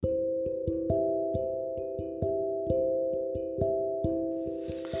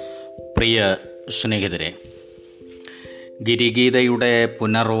പ്രിയ സ്നേഹിതരെ, ഗിരിഗീതയുടെ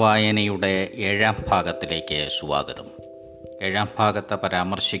പുനർവായനയുടെ 7ാം ഭാഗത്തിലേക്ക് സ്വാഗതം. 7ാം ഭാഗത്തെ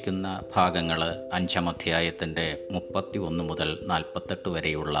പരാമർശിക്കുന്ന ഭാഗങ്ങൾ 5ാം അധ്യായത്തിൻ്റെ 31 മുതൽ 48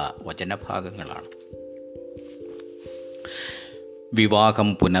 വരെയുള്ള വചനഭാഗങ്ങളാണ്. വിവാഹം,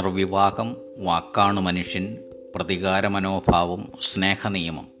 പുനർവിവാഹം, വാക്കാണു മനുഷ്യൻ, പ്രതികാര മനോഭാവം,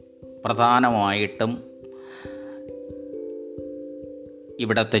 സ്നേഹനിയമം. പ്രധാനമായിട്ടും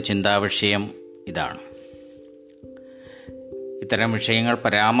ഇവിടുത്തെ ചിന്താവിഷയം ഇതാണ്. ഇത്തരം വിഷയങ്ങൾ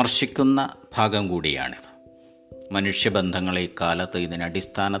പരാമർശിക്കുന്ന ഭാഗം കൂടിയാണിത്. മനുഷ്യബന്ധങ്ങളെ ഇക്കാലത്ത്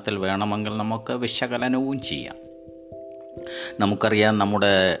ഇതിനടിസ്ഥാനത്തിൽ വേണമെങ്കിൽ നമുക്ക് വിശകലനവും ചെയ്യാം. നമുക്കറിയാം,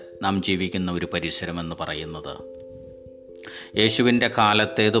 നാം ജീവിക്കുന്ന ഒരു പരിസരമെന്ന് പറയുന്നത് യേശുവിൻ്റെ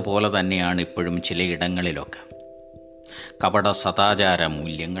കാലത്തേതുപോലെ തന്നെയാണ് ഇപ്പോഴും ചിലയിടങ്ങളിലൊക്കെ. കപട സദാചാര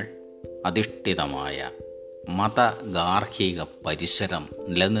മൂല്യങ്ങൾ അധിഷ്ഠിതമായ മതഗാർഹിക പരിസരം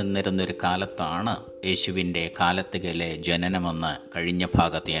നിലനിന്നിരുന്നൊരു കാലത്താണ് യേശുവിൻ്റെ കാലത്തിലെ ജനനമെന്ന് കഴിഞ്ഞ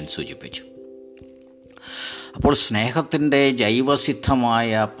ഭാഗത്ത് ഞാൻ സൂചിപ്പിച്ചു. അപ്പോൾ സ്നേഹത്തിൻ്റെ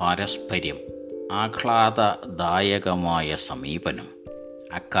ജൈവസിദ്ധമായ പാരസ്പര്യം, ആഹ്ലാദദായകമായ സമീപനം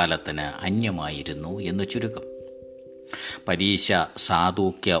അക്കാലത്തിന് അന്യമായിരുന്നു എന്ന് ചുരുക്കം. പരീശ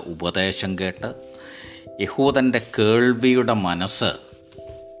സാധൂക്യ ഉപദേശം കേട്ട് യഹൂദൻ്റെ കേൾവിയുടെ മനസ്സ്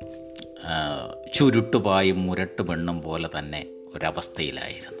ചുരുട്ടുപായും മുരട്ട് പെണ്ണും പോലെ തന്നെ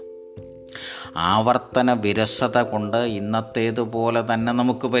ഒരവസ്ഥയിലായിരുന്നു. ആവർത്തന വിരസത കൊണ്ട് ഇന്നത്തേതുപോലെ തന്നെ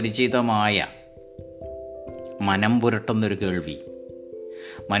നമുക്ക് പരിചിതമായ മനം പുരട്ടുന്നൊരു കേൾവി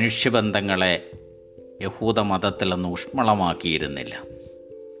മനുഷ്യബന്ധങ്ങളെ യഹൂദ മതത്തിൽ നിന്ന് ഊഷ്മളമാക്കിയിരുന്നില്ല.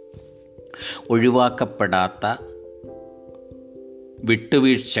 ഒഴിവാക്കപ്പെടാത്ത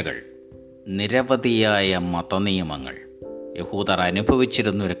വിട്ടുവീഴ്ചകൾ, നിരവധിയായ മതനിയമങ്ങൾ യഹൂദർ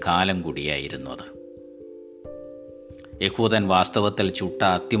അനുഭവിച്ചിരുന്നൊരു കാലം കൂടിയായിരുന്നു അത്. യഹൂദൻ വാസ്തവത്തിൽ ചുട്ട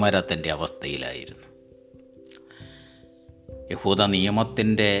അത്തിമരത്തിൻ്റെ അവസ്ഥയിലായിരുന്നു. യഹൂദ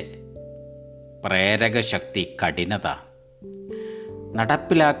നിയമത്തിൻ്റെ പ്രേരകശക്തി, കഠിനത,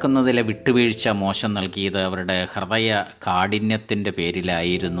 നടപ്പിലാക്കുന്നതിലെ വിട്ടുവീഴ്ച മോശം നൽകിയത് അവരുടെ ഹൃദയ കാഠിന്യത്തിൻ്റെ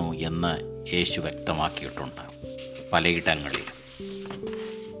പേരിലായിരുന്നു എന്ന് യേശു വ്യക്തമാക്കിയിട്ടുണ്ട് പലയിടങ്ങളിൽ.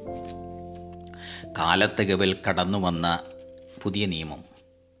 കാലത്തികവിൽ കടന്നു വന്ന പുതിയ നിയമം,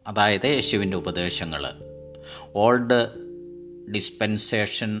 അതായത് യേശുവിൻ്റെ ഉപദേശങ്ങൾ, old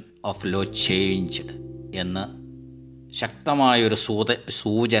dispensation of law changed എന്ന് ശക്തമായൊരു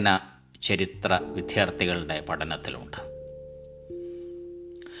സൂചന ചരിത്ര വിദ്യാർത്ഥികളുടെ പഠനത്തിലുണ്ട്.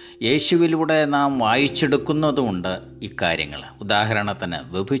 യേശുവിലൂടെ നാം വായിച്ചെടുക്കുന്നതുമുണ്ട് ഇക്കാര്യങ്ങൾ. ഉദാഹരണത്തിന്,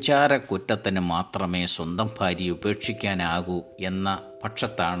 വ്യഭിചാര കുറ്റത്തിന് മാത്രമേ സ്വന്തം ഭാര്യയെ ഉപേക്ഷിക്കാനാകൂ എന്ന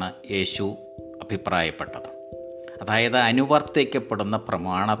പക്ഷത്താണ് യേശു അഭിപ്രായപ്പെട്ടത്. അതായത് അനുവർത്തിക്കപ്പെടുന്ന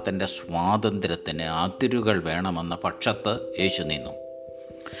പ്രമാണത്തിൻ്റെ സ്വാതന്ത്ര്യത്തിന് അതിരുകൾ വേണമെന്ന പക്ഷത്ത് യേശു നിന്നു.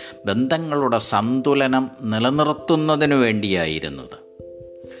 ബന്ധങ്ങളുടെ സന്തുലനം നിലനിർത്തുന്നതിനു വേണ്ടിയായിരുന്നത്.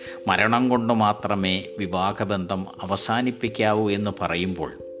 മരണം കൊണ്ട് മാത്രമേ വിവാഹബന്ധം അവസാനിപ്പിക്കാവൂ എന്ന്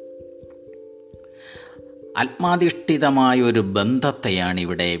പറയുമ്പോൾ ആത്മാധിഷ്ഠിതമായൊരു ബന്ധത്തെയാണ്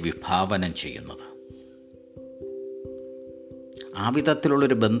ഇവിടെ വിഭാവനം ചെയ്യുന്നത്. ആ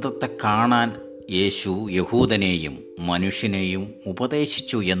വിധത്തിലുള്ളൊരു ബന്ധത്തെ കാണാൻ യേശു യഹൂദനെയും മനുഷ്യനെയും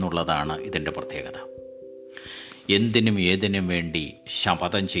ഉപദേശിച്ചു എന്നുള്ളതാണ് ഇതിൻ്റെ പ്രത്യേകത. എന്തിനും ഏതിനും വേണ്ടി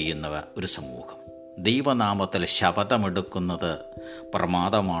ശപഥം ചെയ്യുന്ന ഒരു സമൂഹം, ദൈവനാമത്തിൽ ശപഥമെടുക്കുന്നത്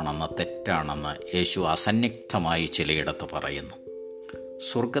പ്രമാദമാണെന്ന്, തെറ്റാണെന്ന് യേശു അസന്നിഗ്ധമായി ചിലയിടത്ത് പറയുന്നു.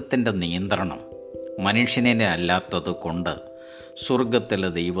 സ്വർഗത്തിൻ്റെ നിയന്ത്രണം മനുഷ്യനെ അല്ലാത്തത് കൊണ്ട് സ്വർഗത്തിലെ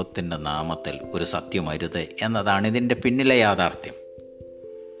ദൈവത്തിൻ്റെ നാമത്തിൽ ഒരു സത്യമരുത് എന്നതാണ് ഇതിൻ്റെ പിന്നിലെ യാഥാർത്ഥ്യം.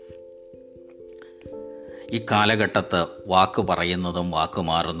 ഈ കാലഘട്ടത്ത് വാക്ക് പറയുന്നതും വാക്ക്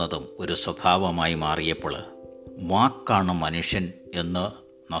മാറുന്നതും ഒരു സ്വഭാവമായി മാറിയപ്പോൾ വാക്കാണ് മനുഷ്യൻ എന്ന്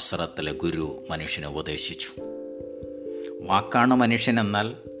നസ്രത്തിലെ ഗുരു മനുഷ്യനെ ഉപദേശിച്ചു. വാക്കാണ് മനുഷ്യൻ എന്നാൽ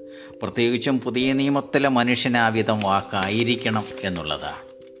പ്രത്യേകിച്ചും പുതിയ നിയമത്തിലെ മനുഷ്യനാവിധം വാക്കായിരിക്കണം എന്നുള്ളതാണ്.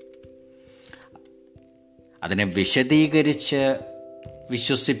 അതിനെ വിശദീകരിച്ച്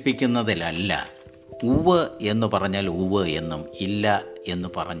വിശ്വസിപ്പിക്കുന്നതിലല്ല. ഉവ് എന്ന് പറഞ്ഞാൽ ഉവ് എന്നും ഇല്ല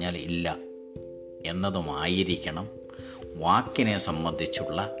എന്ന് പറഞ്ഞാൽ ഇല്ല എന്നതുമായിരിക്കണം വാക്കിനെ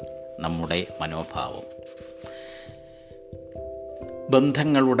സംബന്ധിച്ചുള്ള നമ്മുടെ മനോഭാവം.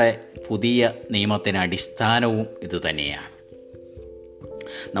 ബന്ധങ്ങളുടെ പുതിയ നിയമത്തിന് അടിസ്ഥാനവും ഇതുതന്നെയാണ്.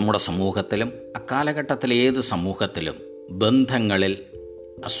 നമ്മുടെ സമൂഹത്തിലും അക്കാലഘട്ടത്തിലെ ഏത് സമൂഹത്തിലും ബന്ധങ്ങളിൽ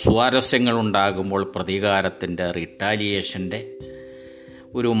അസ്വാരസ്യങ്ങളുണ്ടാകുമ്പോൾ പ്രതികാരത്തിൻ്റെ, റിട്ടാലിയേഷൻ്റെ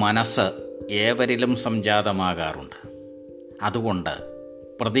ഒരു മനസ്സ് ഏവരിലും സംജാതമാകാറുണ്ട്. അതുകൊണ്ട്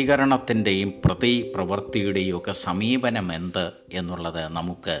പ്രതികരണത്തിൻ്റെയും പ്രതിപ്രവൃത്തിയുടെയും ഒക്കെ സമീപനം എന്ത് എന്നുള്ളത്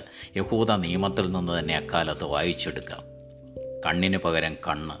നമുക്ക് യഹൂദ നിയമത്തിൽ നിന്ന് തന്നെ അക്കാലത്ത് വായിച്ചെടുക്കാം. കണ്ണിന് പകരം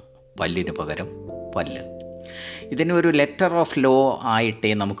കണ്ണ്, പല്ലിന് പകരം പല്ല്. ഇതിനൊരു ലെറ്റർ ഓഫ് ലോ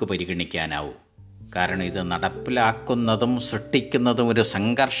ആയിട്ടേ നമുക്ക് പരിഗണിക്കാനാവൂ. കാരണം ഇത് നടപ്പിലാക്കുന്നതും സൃഷ്ടിക്കുന്നതും ഒരു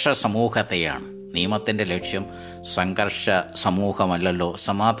സംഘർഷ സമൂഹത്തെയാണ്. നിയമത്തിൻ്റെ ലക്ഷ്യം സംഘർഷ സമൂഹമല്ലല്ലോ,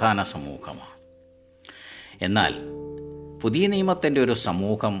 സമാധാന സമൂഹമാണ്. എന്നാൽ പുതിയ നിയമത്തിൻ്റെ ഒരു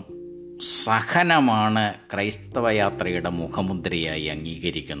സമൂഹം സഹനമാണ് ക്രൈസ്തവ യാത്രയുടെ മുഖമുദ്രയായി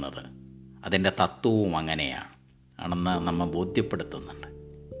അംഗീകരിക്കുന്നത്. അതിൻ്റെ തത്വവും ആണെന്ന് നമ്മെ ബോധ്യപ്പെടുത്തുന്നുണ്ട്.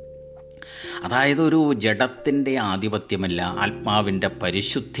 അതായത് ഒരു ജഡത്തിൻ്റെ ആധിപത്യമല്ല, ആത്മാവിൻ്റെ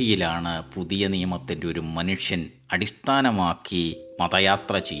പരിശുദ്ധിയിലാണ് പുതിയ നിയമത്തിൻ്റെ ഒരു മനുഷ്യൻ അടിസ്ഥാനമാക്കി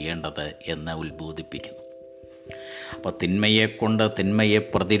മതയാത്ര ചെയ്യേണ്ടത് എന്ന് ഉത്ബോധിപ്പിക്കുന്നു. അപ്പോൾ തിന്മയെക്കൊണ്ട് തിന്മയെ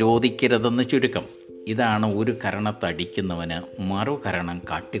പ്രതിരോധിക്കരുതെന്ന് ചുരുക്കം. ഇതാണ് ഒരു കരണത്തടിക്കുന്നവന് മറുകരണം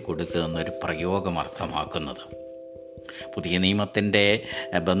കാട്ടിക്കൊടുക്കുക എന്നൊരു പ്രയോഗം അർത്ഥമാക്കുന്നത്. പുതിയ നിയമത്തിൻ്റെ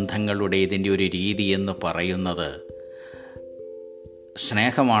ബന്ധങ്ങളുടെ ഇതിൻ്റെ ഒരു രീതി എന്ന് പറയുന്നത്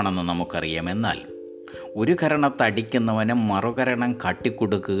സ്നേഹമാണെന്ന് നമുക്കറിയാം. എന്നാൽ ഒരു കരണത്തടിക്കുന്നവന് മറുകരണം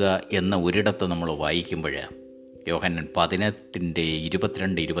കാട്ടിക്കൊടുക്കുക എന്ന ഒരിടത്ത് നമ്മൾ വായിക്കുമ്പോൾ യോഹന്നാൻ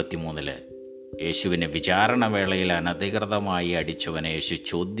 18:22-23 യേശുവിനെ വിചാരണവേളയിൽ അനധികൃതമായി അടിച്ചവനെ യേശു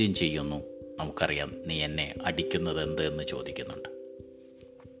ചോദ്യം ചെയ്യുന്നു. നമുക്കറിയാം, നീ എന്നെ അടിക്കുന്നത് എന്ത് എന്ന് ചോദിക്കുന്നുണ്ട്.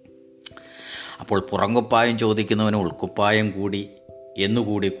 അപ്പോൾ പുറങ്കുപ്പായം ചോദിക്കുന്നവന് ഉൾക്കുപ്പായം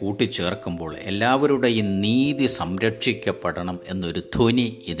എന്നുകൂടി കൂട്ടിച്ചേർക്കുമ്പോൾ എല്ലാവരുടെയും നീതി സംരക്ഷിക്കപ്പെടണം എന്നൊരു ധ്വനി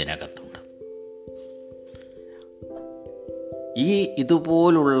ഇതിനകത്തുണ്ട്.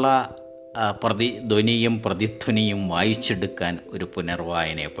 ഇതുപോലുള്ള ധ്വനിയും പ്രതിധ്വനിയും വായിച്ചെടുക്കാൻ ഒരു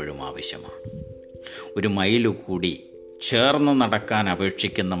പുനർവായന എപ്പോഴും ആവശ്യമാണ്. ഒരു മൈല് കൂടി ചേർന്ന് നടക്കാൻ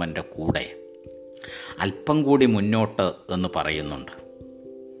അപേക്ഷിക്കുന്നവൻ്റെ കൂടെ അല്പം കൂടി മുന്നോട്ട് എന്ന് പറയുന്നുണ്ട്.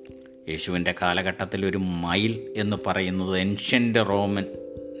 യേശുവിൻ്റെ കാലഘട്ടത്തിൽ ഒരു മൈൽ എന്ന് പറയുന്നത് ഏൻഷ്യൻ്റ്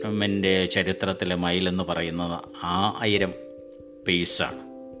റോമൻ്റെ ചരിത്രത്തിലെ മൈൽ എന്ന് പറയുന്നത് 1000 പേസാണ്.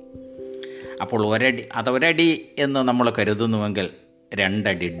 അപ്പോൾ ഒരടി എന്ന് നമ്മൾ കരുതുന്നുവെങ്കിൽ 2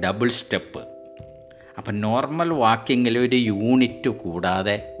 അടി ഡബിൾ സ്റ്റെപ്പ്. അപ്പം നോർമൽ വാക്കിങ്ങിൽ ഒരു യൂണിറ്റ്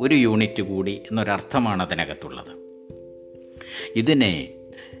കൂടാതെ ഒരു യൂണിറ്റ് കൂടി എന്നൊരർത്ഥമാണ് അതിനകത്തുള്ളത്. ഇതിനെ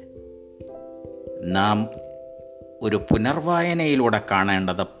നാം ഒരു പുനർവായനയിലൂടെ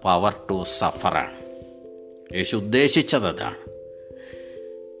കാണേണ്ടത് പവർ ടു സഫറാണ്. യേശു ഉദ്ദേശിച്ചത് അതാണ്.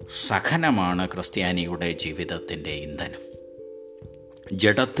 സഹനമാണ് ക്രിസ്ത്യാനിയുടെ ജീവിതത്തിൻ്റെ ഇന്ധനം.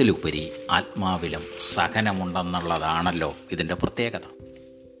 ജഡത്തിലുപരി ആത്മാവിലും സഹനമുണ്ടെന്നുള്ളതാണല്ലോ ഇതിൻ്റെ പ്രത്യേകത.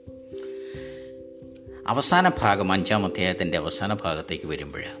 അവസാന ഭാഗം 5-ാം അധ്യായത്തിൻ്റെ അവസാന ഭാഗത്തേക്ക്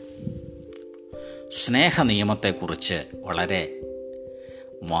വരുമ്പോൾ സ്നേഹനിയമത്തെക്കുറിച്ച് വളരെ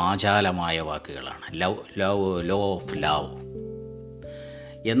വാചാലമായ വാക്കുകളാണ്. Law of love.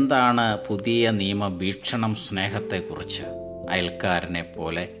 എന്താണ് പുതിയ നിയമ വീക്ഷണം സ്നേഹത്തെക്കുറിച്ച്? അയൽക്കാരനെ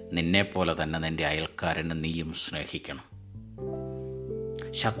പോലെ, നിന്നെപ്പോലെ തന്നെ നിൻ്റെ അയൽക്കാരനെ നീയും സ്നേഹിക്കണം.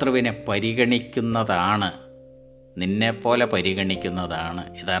 ശത്രുവിനെ പരിഗണിക്കുന്നതാണ്, നിന്നെപ്പോലെ പരിഗണിക്കുന്നതാണ്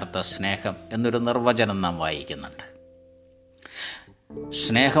യഥാർത്ഥ സ്നേഹം എന്നൊരു നിർവചനം നാം വായിക്കുന്നുണ്ട്.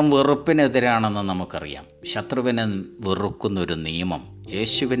 സ്നേഹം വെറുപ്പിനെതിരാണെന്ന് നമുക്കറിയാം. ശത്രുവിനെ വെറുക്കുന്നൊരു നിയമം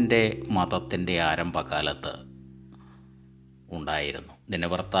യേശുവിൻ്റെ മതത്തിൻ്റെ ആരംഭകാലത്ത് ഉണ്ടായിരുന്നു.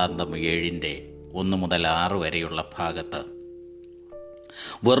 ദിനവൃത്താന്തം 7:1-6 വരെയുള്ള ഭാഗത്ത്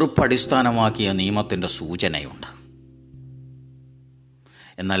വെറുപ്പടിസ്ഥാനമാക്കിയ നിയമത്തിൻ്റെ സൂചനയുണ്ട്.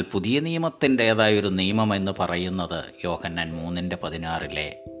 എന്നാൽ പുതിയ നിയമത്തിൻ്റേതായൊരു നിയമം എന്ന് പറയുന്നത് യോഹന്നാൻ 3:16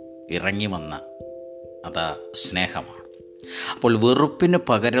 ഇറങ്ങി വന്ന സ്നേഹമാണ്. അപ്പോൾ വെറുപ്പിന്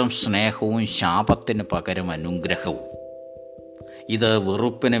പകരം സ്നേഹവും ശാപത്തിന് പകരം അനുഗ്രഹവും. ഇത്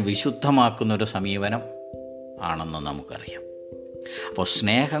വെറുപ്പിനെ വിശുദ്ധമാക്കുന്നൊരു സമീപനം ആണെന്ന് നമുക്കറിയാം. അപ്പോൾ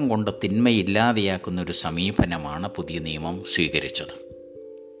സ്നേഹം കൊണ്ട് തിന്മയില്ലാതെയാക്കുന്നൊരു സമീപനമാണ് പുതിയ നിയമം സ്വീകരിച്ചത്.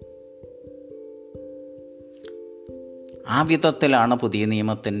 ആ വിധത്തിലാണ് പുതിയ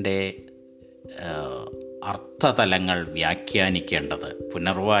നിയമത്തിൻ്റെ അർത്ഥതലങ്ങൾ വ്യാഖ്യാനിക്കേണ്ടത്,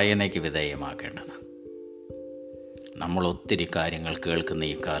 പുനർവായനയ്ക്ക് വിധേയമാക്കേണ്ടത്. നമ്മൾ ഒത്തിരി കാര്യങ്ങൾ കേൾക്കുന്ന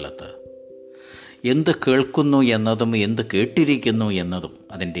ഈ കാലത്ത് എന്ത് കേൾക്കുന്നു എന്നതും എന്ത് കേട്ടിരിക്കുന്നു എന്നതും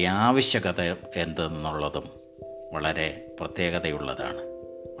അതിൻ്റെ ആവശ്യകത എന്തെന്നുള്ളതും വളരെ പ്രത്യേകതയുള്ളതാണ്.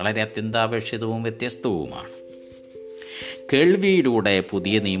 വളരെ അത്യന്താപേക്ഷിതവും വ്യത്യസ്തവുമാണ്. കേൾവിയിലൂടെ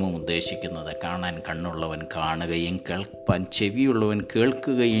പുതിയ നിയമം ഉദ്ദേശിക്കുന്നത് കാണാൻ കണ്ണുള്ളവൻ കാണുകയും കേൾപ്പാൻ ചെവിയുള്ളവൻ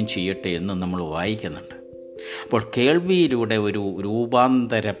കേൾക്കുകയും ചെയ്യട്ടെ എന്ന് നമ്മൾ വായിക്കുന്നുണ്ട്. അപ്പോൾ കേൾവിയിലൂടെ ഒരു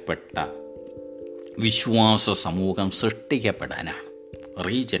രൂപാന്തരപ്പെട്ട വിശ്വാസ സമൂഹം സൃഷ്ടിക്കപ്പെടാനാണ്,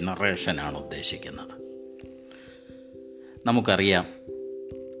 റീജനറേഷനാണ് ഉദ്ദേശിക്കുന്നത്. നമുക്കറിയാം,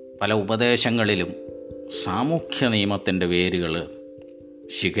 പല ഉപദേശങ്ങളിലും സാമൂഹ്യ നിയമത്തിൻ്റെ വേരുകൾ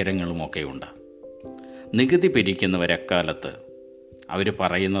ശിഖരങ്ങളുമൊക്കെയുണ്ട്. നികുതി പിരിക്കുന്നവരെക്കാലത്ത് അവർ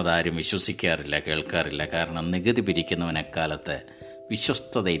പറയുന്നത് ആരും വിശ്വസിക്കാറില്ല, കേൾക്കാറില്ല. കാരണം നികുതി പിരിക്കുന്നവനെക്കാലത്ത്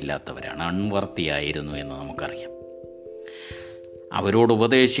വിശ്വസ്തതയില്ലാത്തവരാണ്, അൺവർത്തിയായിരുന്നു എന്ന് നമുക്കറിയാം. അവരോട്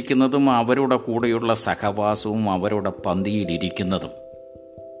ഉപദേശിക്കുന്നതും അവരുടെ കൂടെയുള്ള സഹവാസവും അവരുടെ പന്തിയിലിരിക്കുന്നതും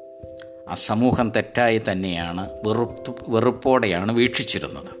ആ സമൂഹം തെറ്റായി തന്നെയാണ്, വെറുപ്പോടെയാണ്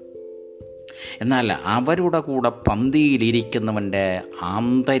വീക്ഷിച്ചിരുന്നത്. എന്നാൽ അവരുടെ കൂടെ പന്തിയിലിരിക്കുന്നവൻ്റെ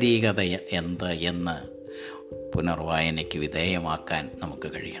ആന്തരികത എന്ത് എന്ന് പുനർവായനയ്ക്ക് വിധേയമാക്കാൻ നമുക്ക്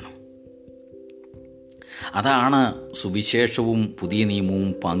കഴിയണം. അതാണ് സുവിശേഷവും പുതിയ നിയമവും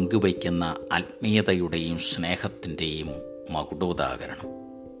പങ്കുവയ്ക്കുന്ന ആത്മീയതയുടെയും സ്നേഹത്തിൻ്റെയും മകുടോദാഹരണം.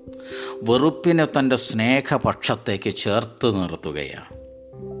 വെറുപ്പിനെ തൻ്റെ സ്നേഹപക്ഷത്തേക്ക് ചേർത്ത് നിർത്തുകയാണ്.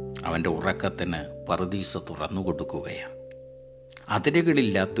 അവൻ്റെ ഉറക്കത്തിന് പറുദീസ തുറന്നു കൊടുക്കുകയാണ്.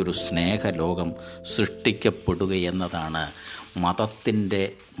 അതിരുകളില്ലാത്തൊരു സ്നേഹലോകം സൃഷ്ടിക്കപ്പെടുകയെന്നതാണ് മതത്തിൻ്റെ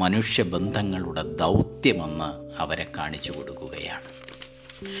മനുഷ്യബന്ധങ്ങളുടെ ദൗത്യമെന്ന് അവരെ കാണിച്ചു കൊടുക്കുകയാണ്.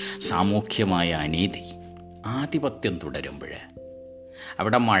 സാമൂഹ്യമായ അനീതി, ആധിപത്യം തുടരുമ്പോൾ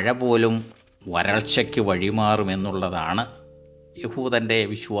അവിടെ മഴ പോലും വരൾച്ചയ്ക്ക് വഴിമാറുമെന്നുള്ളതാണ് യഹൂദൻ്റെ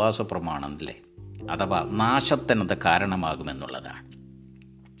വിശ്വാസ പ്രമാണം, അല്ലേ? അഥവാ നാശത്തിനത് കാരണമാകുമെന്നുള്ളതാണ്.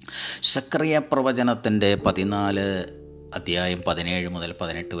 സക്കറിയ പ്രവചനത്തിൻ്റെ 14 അധ്യായം 17 മുതൽ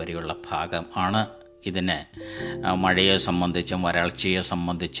 18 വരെയുള്ള ഭാഗം ആണ് ഇതിന് മഴയെ സംബന്ധിച്ചും വരൾച്ചയെ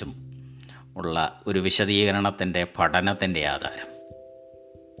സംബന്ധിച്ചും ഉള്ള ഒരു വിശദീകരണത്തിൻ്റെ പഠനത്തിൻ്റെ ആധാരം.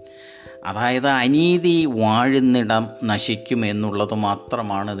 അതായത് അനീതി വാഴുന്നിടം നശിക്കുമെന്നുള്ളത്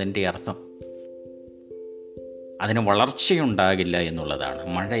മാത്രമാണ് ഇതിൻ്റെ അർത്ഥം. അതിന് വളർച്ചയുണ്ടാകില്ല എന്നുള്ളതാണ്.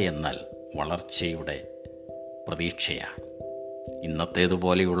 മഴ എന്നാൽ വളർച്ചയുടെ പ്രതീക്ഷയാണ്.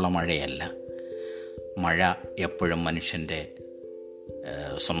 ഇന്നത്തേതുപോലെയുള്ള മഴയല്ല. മഴ എപ്പോഴും മനുഷ്യൻ്റെ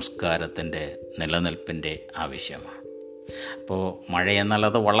സംസ്കാരത്തിൻ്റെ നിലനിൽപ്പിൻ്റെ ആവശ്യമാണ്. അപ്പോൾ മഴ എന്നാൽ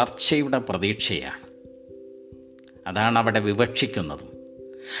അത് വളർച്ചയുടെ പ്രതീക്ഷയാണ്. അതാണ് അവിടെ വിവക്ഷിക്കുന്നതും.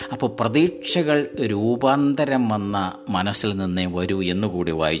 അപ്പോൾ പ്രതീക്ഷകൾ രൂപാന്തരം വന്ന മനസ്സിൽ നിന്നേ വരൂ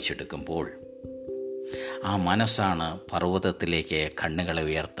എന്നുകൂടി വായിച്ചെടുക്കുമ്പോൾ ആ മനസ്സാണ് പർവ്വതത്തിലേക്ക് കണ്ണുകളെ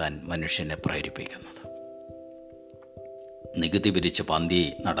ഉയർത്താൻ മനുഷ്യനെ പ്രേരിപ്പിക്കുന്നത്. നികുതി പിരിച്ച് പന്തി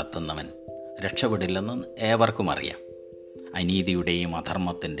നടത്തുന്നവൻ രക്ഷപ്പെടില്ലെന്ന് ഏവർക്കും അറിയാം. അനീതിയുടെയും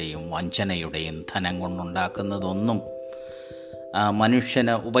അധർമ്മത്തിൻ്റെയും വഞ്ചനയുടെയും ധനം കൊണ്ടുണ്ടാക്കുന്നതൊന്നും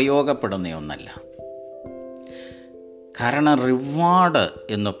മനുഷ്യന് ഉപയോഗപ്പെടുന്ന ഒന്നല്ല. കാരണം റിവാർഡ്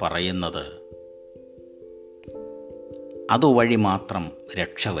എന്ന് പറയുന്നത് അതുവഴി മാത്രം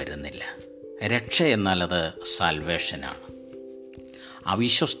രക്ഷ വരുന്നില്ല. രക്ഷ എന്നാൽ അത് സാൽവേഷനാണ്.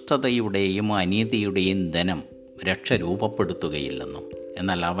 അവിശ്വസ്തതയുടെയും അനീതിയുടെയും ധനം രക്ഷ രൂപപ്പെടുത്തുകയില്ലെന്നും,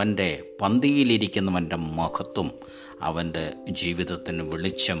 എന്നാൽ അവൻ്റെ പന്തിയിലിരിക്കുന്നവൻ്റെ മഹത്വം അവൻ്റെ ജീവിതത്തിന്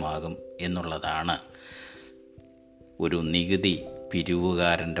വെളിച്ചമാകും എന്നുള്ളതാണ് ഒരു നികുതി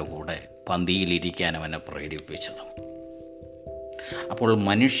പിരിവുകാരൻ്റെ കൂടെ പന്തിയിലിരിക്കാൻ അവനെ പ്രേരിപ്പിച്ചത്. അപ്പോൾ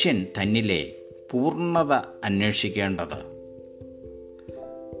മനുഷ്യൻ തന്നിലെ പൂർണ്ണത അന്വേഷിക്കേണ്ടത്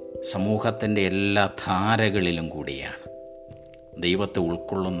സമൂഹത്തിൻ്റെ എല്ലാ ധാരകളിലും കൂടിയാണ്. ദൈവത്തെ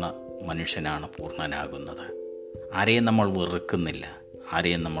ഉൾക്കൊള്ളുന്ന മനുഷ്യനാണ് പൂർണ്ണനാകുന്നത്. ആരെയും നമ്മൾ വെറുക്കുന്നില്ല,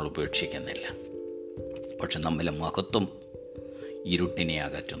 ആരെയും നമ്മൾ ഉപേക്ഷിക്കുന്നില്ല. പക്ഷെ നമ്മിലെ മഹത്വം ഇരുട്ടിനെ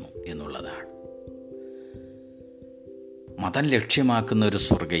അകറ്റുന്നു എന്നുള്ളതാണ്. മതം ലക്ഷ്യമാക്കുന്ന ഒരു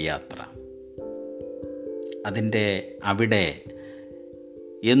സ്വർഗയാത്ര, അവിടെ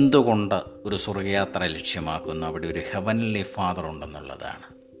എന്തുകൊണ്ട് ഒരു സ്വർഗയാത്ര ലക്ഷ്യമാക്കുന്നു? അവിടെ ഒരു ഹെവൻലി ഫാദർ ഉണ്ടെന്നുള്ളതാണ്.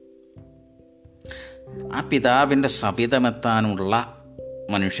 ആ പിതാവിൻ്റെ സവിധമെത്താനുള്ള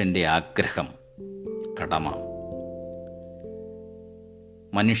മനുഷ്യൻ്റെ ആഗ്രഹം, കടമ,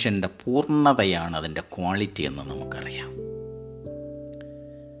 മനുഷ്യൻ്റെ പൂർണ്ണതയാണ് അതിൻ്റെ ക്വാളിറ്റി എന്ന് നമുക്കറിയാം.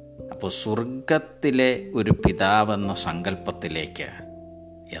 അപ്പോൾ സ്വർഗത്തിലെ ഒരു പിതാവെന്ന സങ്കല്പത്തിലേക്ക്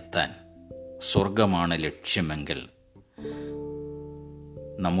എത്താൻ സ്വർഗമാണ് ലക്ഷ്യമെങ്കിൽ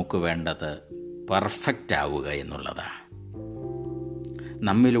നമുക്ക് വേണ്ടത് പെർഫെക്റ്റ് ആവുക എന്നുള്ളതാണ്.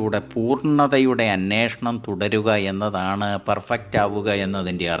 നമ്മിലൂടെ പൂർണ്ണതയുടെ അന്വേഷണം തുടരുക എന്നതാണ് പെർഫെക്റ്റ് ആവുക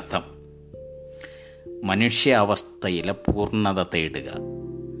എന്നതിൻ്റെ അർത്ഥം. മനുഷ്യാവസ്ഥയിലെ പൂർണ്ണത തേടുക,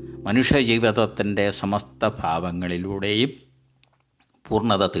 മനുഷ്യ ജീവിതത്തിൻ്റെ സമസ്ത ഭാവങ്ങളിലൂടെയും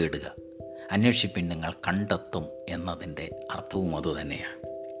പൂർണ്ണത തേടുക. അന്വേഷിപ്പിൻ, നിങ്ങൾ കണ്ടെത്തും എന്നതിൻ്റെ അർത്ഥവും അതുതന്നെയാണ്.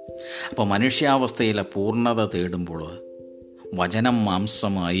 അപ്പോൾ മനുഷ്യാവസ്ഥയിലെ പൂർണ്ണത തേടുമ്പോൾ വചനം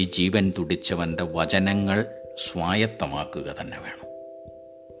മാംസമായി ജീവൻ തുടിച്ചവൻ്റെ വചനങ്ങൾ സ്വായത്തമാക്കുക തന്നെ വേണം.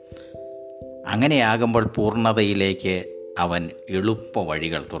 അങ്ങനെയാകുമ്പോൾ പൂർണ്ണതയിലേക്ക് അവൻ എളുപ്പ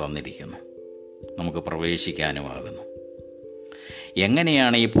വഴികൾ തുറന്നിരിക്കുന്നു, നമുക്ക് പ്രവേശിക്കാനുമാകുന്നു.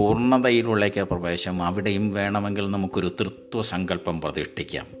 എങ്ങനെയാണ് ഈ പൂർണ്ണതയിലുള്ളേക്ക് പ്രവേശം? അവിടെയും വേണമെങ്കിൽ നമുക്കൊരു തൃത്വസങ്കല്പം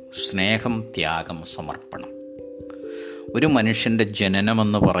പ്രതിഷ്ഠിക്കാം. സ്നേഹം, ത്യാഗം, സമർപ്പണം. ഒരു മനുഷ്യൻ്റെ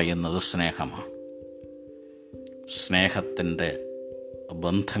ജനനമെന്ന് പറയുന്നത് സ്നേഹമാണ്. സ്നേഹത്തിൻ്റെ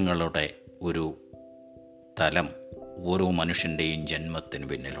ബന്ധങ്ങളുടെ ഒരു തലം ഓരോ മനുഷ്യൻ്റെയും ജന്മത്തിന്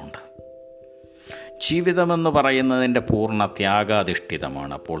പിന്നിലുണ്ട്. ജീവിതമെന്ന് പറയുന്നതിൻ്റെ പൂർണ്ണ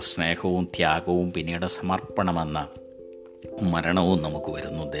ത്യാഗാധിഷ്ഠിതമാണ്. അപ്പോൾ സ്നേഹവും ത്യാഗവും പിന്നീട് സമർപ്പണമെന്ന മരണവും നമുക്ക്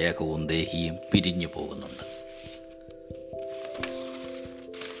വരുന്നു. ദേഹവും ദേഹിയും പിരിഞ്ഞു പോകുന്നുണ്ട്.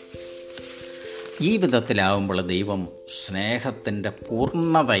 ഈ വിധത്തിലാവുമ്പോൾ ദൈവം സ്നേഹത്തിൻ്റെ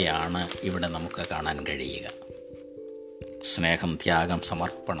പൂർണ്ണതയാണ് ഇവിടെ നമുക്ക് കാണാൻ കഴിയുക. സ്നേഹം, ത്യാഗം,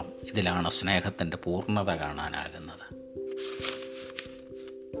 സമർപ്പണം, ഇതിലാണ് സ്നേഹത്തിൻ്റെ പൂർണ്ണത കാണാനാകുന്നത്.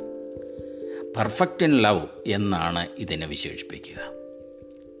 പെർഫെക്റ്റ് ഇൻ ലവ് എന്നാണ് ഇതിനെ വിശേഷിപ്പിക്കുക.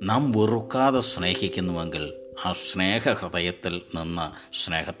 നാം വെറുക്കാതെ സ്നേഹിക്കുന്നുവെങ്കിൽ ആ സ്നേഹഹൃദയത്തിൽ നിന്ന്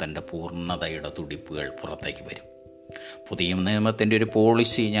സ്നേഹത്തിൻ്റെ പൂർണ്ണതയുടെ തുടിപ്പുകൾ പുറത്തേക്ക് വരും. പുതിയ നിയമത്തിൻ്റെ ഒരു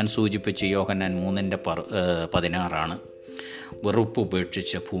പോളിസി ഞാൻ സൂചിപ്പിച്ച് യോഹന്നാൻ 3:16 വെറുപ്പ്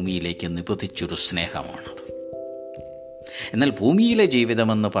ഉപേക്ഷിച്ച് ഭൂമിയിലേക്ക് നിപതിച്ചൊരു സ്നേഹമാണത്. എന്നാൽ ഭൂമിയിലെ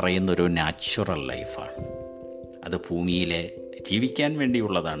ജീവിതമെന്ന് പറയുന്നൊരു നാച്ചുറൽ ലൈഫാണ്. അത് ഭൂമിയിലെ ജീവിക്കാൻ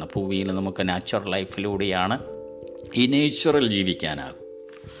വേണ്ടിയുള്ളതാണ്. ഭൂമിയിൽ നമുക്ക് നാച്ചുറൽ ലൈഫിലൂടെയാണ് ഈ നേച്ചുറൽ ജീവിക്കാനാകും.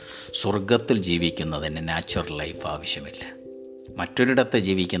 സ്വർഗത്തിൽ ജീവിക്കുന്നതിന് നാച്ചുറൽ ലൈഫ് ആവശ്യമില്ല. മറ്റൊരിടത്ത്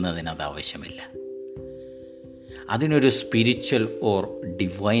ജീവിക്കുന്നതിന് അത് ആവശ്യമില്ല. അതിനൊരു സ്പിരിച്വൽ ഓർ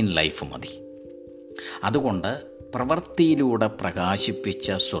ഡിവൈൻ ലൈഫ് മതി. അതുകൊണ്ട് പ്രവൃത്തിയിലൂടെ പ്രകാശിപ്പിച്ച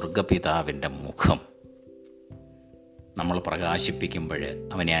സ്വർഗപിതാവിൻ്റെ മുഖം നമ്മൾ പ്രകാശിപ്പിക്കുമ്പോൾ,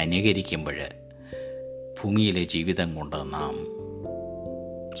 അവനെ അനുകരിക്കുമ്പോൾ, ഭൂമിയിലെ ജീവിതം കൊണ്ട് നാം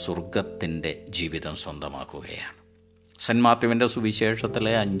സ്വർഗത്തിൻ്റെ ജീവിതം സ്വന്തമാക്കുകയാണ്. സെൻറ്റ് മാത്യുവിൻ്റെ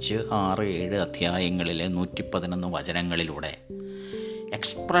സുവിശേഷത്തിലെ 5, 6, 7 അധ്യായങ്ങളിലെ 111 വചനങ്ങളിലൂടെ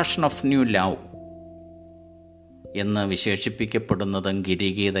എക്സ്പ്രഷൻ ഓഫ് ന്യൂ ലവ് എന്ന് വിശേഷിപ്പിക്കപ്പെടുന്നതും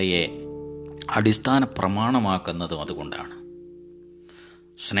ഗിരിഗീതയെ അടിസ്ഥാന പ്രമാണമാക്കുന്നതും അതുകൊണ്ടാണ്.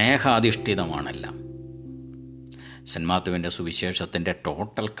 സ്നേഹാധിഷ്ഠിതമാണെല്ലാം. സെൻറ്റ് മാത്യുവിൻ്റെ സുവിശേഷത്തിൻ്റെ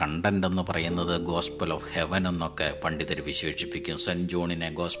ടോട്ടൽ കണ്ടൻ്റ് എന്ന് പറയുന്നത് ഗോസ്പൽ ഓഫ് ഹെവൻ എന്നൊക്കെ പണ്ഡിതർ വിശേഷിപ്പിക്കും. Cent ജോണിനെ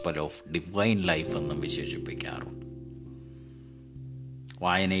gospel of divine life എന്നും വിശേഷിപ്പിക്കാറുണ്ട്.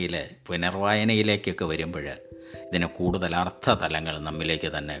 പുനർവായനയിലേക്കൊക്കെ വരുമ്പോൾ ഇതിന് കൂടുതൽ അർത്ഥതലങ്ങൾ നമ്മിലേക്ക്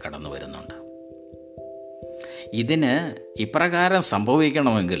തന്നെ കടന്നു വരുന്നുണ്ട്. ഇതിന് ഇപ്രകാരം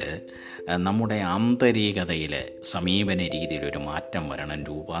സംഭവിക്കണമെങ്കിൽ നമ്മുടെ ആന്തരികതയിലെ സമീപന രീതിയിലൊരു മാറ്റം വരണം,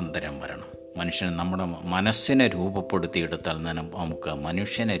 രൂപാന്തരം വരണം. നമ്മുടെ മനസ്സിനെ രൂപപ്പെടുത്തിയെടുത്താൽ നമുക്ക്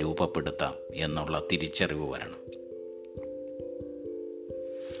മനുഷ്യനെ രൂപപ്പെടുത്താം എന്നുള്ള തിരിച്ചറിവ് വരണം.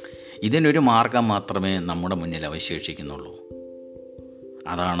 ഇതിനൊരു മാർഗം മാത്രമേ നമ്മുടെ മുന്നിൽ അവശേഷിക്കുന്നുള്ളൂ.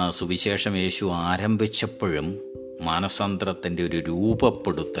 അതാണ് സുവിശേഷം യേശു ആരംഭിച്ചപ്പോഴും മാനസാന്തരത്തിൻ്റെ ഒരു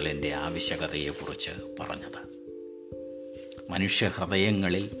രൂപപ്പെടുത്തലിൻ്റെ ആവശ്യകതയെക്കുറിച്ച് പറഞ്ഞത്.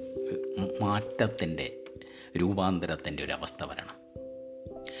 മനുഷ്യഹൃദയങ്ങളിൽ മാറ്റത്തിൻ്റെ, രൂപാന്തരത്തിൻ്റെ ഒരു അവസ്ഥ വരണം.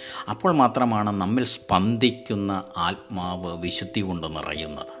 അപ്പോൾ മാത്രമാണ് നമ്മിൽ സ്പന്ദിക്കുന്ന ആത്മാവ് വിശുദ്ധി കൊണ്ട്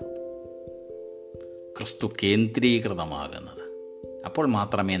നിറയുന്നത്, ക്രിസ്തു കേന്ദ്രീകൃതമാകുന്നത്. അപ്പോൾ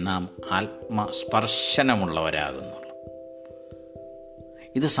മാത്രമേ നാം ആത്മസ്പർശനമുള്ളവരാകുന്നുള്ളൂ.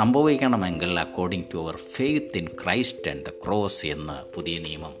 ഇത് സംഭവിക്കണമെങ്കിൽ according to our faith in Christ and the cross എന്ന് പുതിയ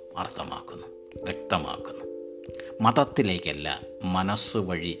നിയമം അർത്ഥമാക്കുന്നു, വ്യക്തമാക്കുന്നു. മതത്തിലേക്കല്ല, മനസ്സ്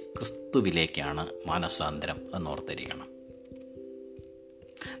വഴി ക്രിസ്തുവിലേക്കാണ് മാനസാന്തരം എന്നോർത്തിരിക്കണം.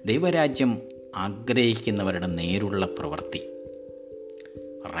 ദൈവരാജ്യം ആഗ്രഹിക്കുന്നവരുടെ നേരുള്ള പ്രവൃത്തി,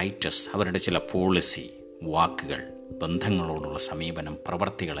 റൈറ്റസ്, അവരുടെ ചില പോളിസി, വാക്കുകൾ, ബന്ധങ്ങളോടുള്ള സമീപനം,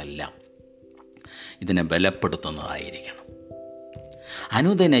 പ്രവൃത്തികളെല്ലാം ഇതിനെ ബലപ്പെടുത്തുന്നതായിരിക്കണം.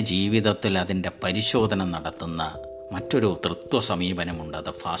 അനുദിന ജീവിതത്തിൽ അതിൻ്റെ പരിശോധന നടത്തുന്ന മറ്റൊരു തൃത്വ സമീപനമുണ്ട്.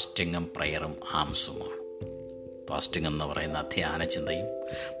 അത് ഫാസ്റ്റിങ്ങും പ്രയറും ആംസുമാണ്. ഫാസ്റ്റിംഗ് എന്ന് പറയുന്ന ധ്യാന ചിന്തയും,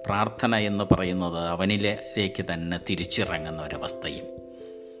 പ്രാർത്ഥന എന്ന് പറയുന്നത് അവനിലേക്ക് തന്നെ തിരിച്ചിറങ്ങുന്ന ഒരവസ്ഥയും,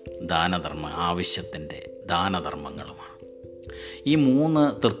 ആവശ്യത്തിൻ്റെ ദാനധർമ്മങ്ങളുമാണ്. ഈ 3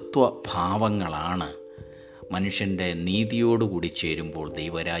 തൃത്വഭാവങ്ങളാണ് മനുഷ്യൻ്റെ നീതിയോടുകൂടി ചേരുമ്പോൾ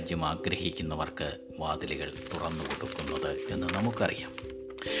ദൈവരാജ്യം ആഗ്രഹിക്കുന്നവർക്ക് വാതിലുകൾ തുറന്നു കൊടുക്കുന്നത് എന്ന് നമുക്കറിയാം.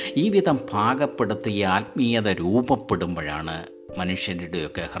 ഈ വിധം പാകപ്പെടുത്തിയ ആത്മീയത രൂപപ്പെടുമ്പോഴാണ്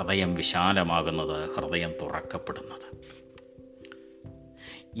മനുഷ്യരുടെയൊക്കെ ഹൃദയം വിശാലമാകുന്നത്, ഹൃദയം തുറക്കപ്പെടുന്നത്.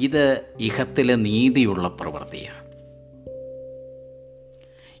 ഇത് ഇഹത്തിലെ നീതിയുള്ള പ്രവൃത്തിയാണ്.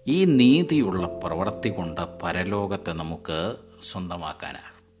 ഈ നീതിയുള്ള പ്രവൃത്തി കൊണ്ട് പരലോകത്തെ നമുക്ക് സ്വന്തമാക്കാനാകും.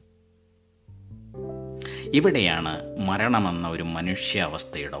 ഇവിടെയാണ് മരണമെന്ന ഒരു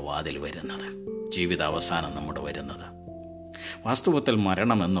മനുഷ്യാവസ്ഥയുടെ വാതിൽ വരുന്നത്, ജീവിതാവസാനം നമ്മുടെ വരുന്നത്. വാസ്തവത്തിൽ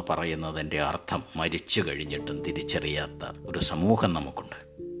മരണമെന്ന് പറയുന്നതിൻ്റെ അർത്ഥം മരിച്ചു കഴിഞ്ഞിട്ടും തിരിച്ചറിയാത്ത ഒരു സമൂഹം നമുക്കുണ്ട്.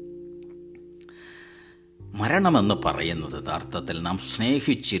 മരണമെന്ന് പറയുന്നത് യഥാർത്ഥത്തിൽ നാം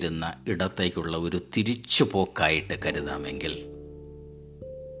സ്നേഹിച്ചിരുന്ന ഇടത്തേക്കുള്ള ഒരു തിരിച്ചുപോക്കായിട്ട് കരുതാമെങ്കിൽ,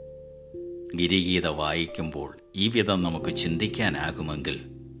 ഗിരിഗീത വായിക്കുമ്പോൾ ഈ വിധം നമുക്ക് ചിന്തിക്കാനാകുമെങ്കിൽ,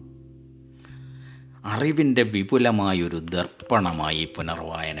 അറിവിൻ്റെ വിപുലമായൊരു ദർപ്പണമായി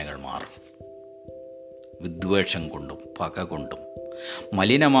പുനർവായനകൾ മാറും. വിദ്വേഷം കൊണ്ടും പക കൊണ്ടും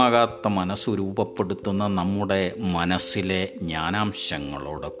മലിനമാകാത്ത മനസ്സ് രൂപപ്പെടുത്തുന്ന നമ്മുടെ മനസ്സിലെ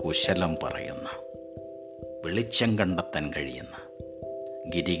ജ്ഞാനാംശങ്ങളോട് കുശലം പറയുന്ന, വെളിച്ചം കണ്ടെത്താൻ കഴിയുന്ന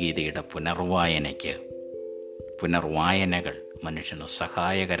ഗിരിഗീതയുടെ പുനർവായനകൾ മനുഷ്യന്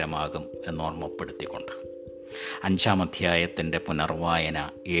സഹായകരമാകും എന്നോർമ്മപ്പെടുത്തിക്കൊണ്ട് 5-ാം അധ്യായത്തിൻ്റെ പുനർവായന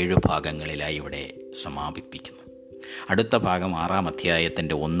 7 ഭാഗങ്ങളിലായി ഇവിടെ സമാപിപ്പിക്കുന്നു. അടുത്ത ഭാഗം 6-ാം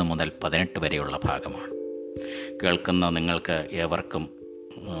അധ്യായത്തിൻ്റെ 1 മുതൽ 18 വരെയുള്ള ഭാഗമാണ്. കേൾക്കുന്ന നിങ്ങൾക്ക് ഏവർക്കും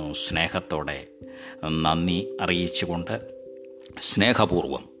സ്നേഹത്തോടെ നന്ദി അറിയിച്ചുകൊണ്ട്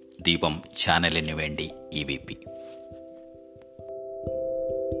സ്നേഹപൂർവ്വം ദീപം ചാനലിന് വേണ്ടി EVP.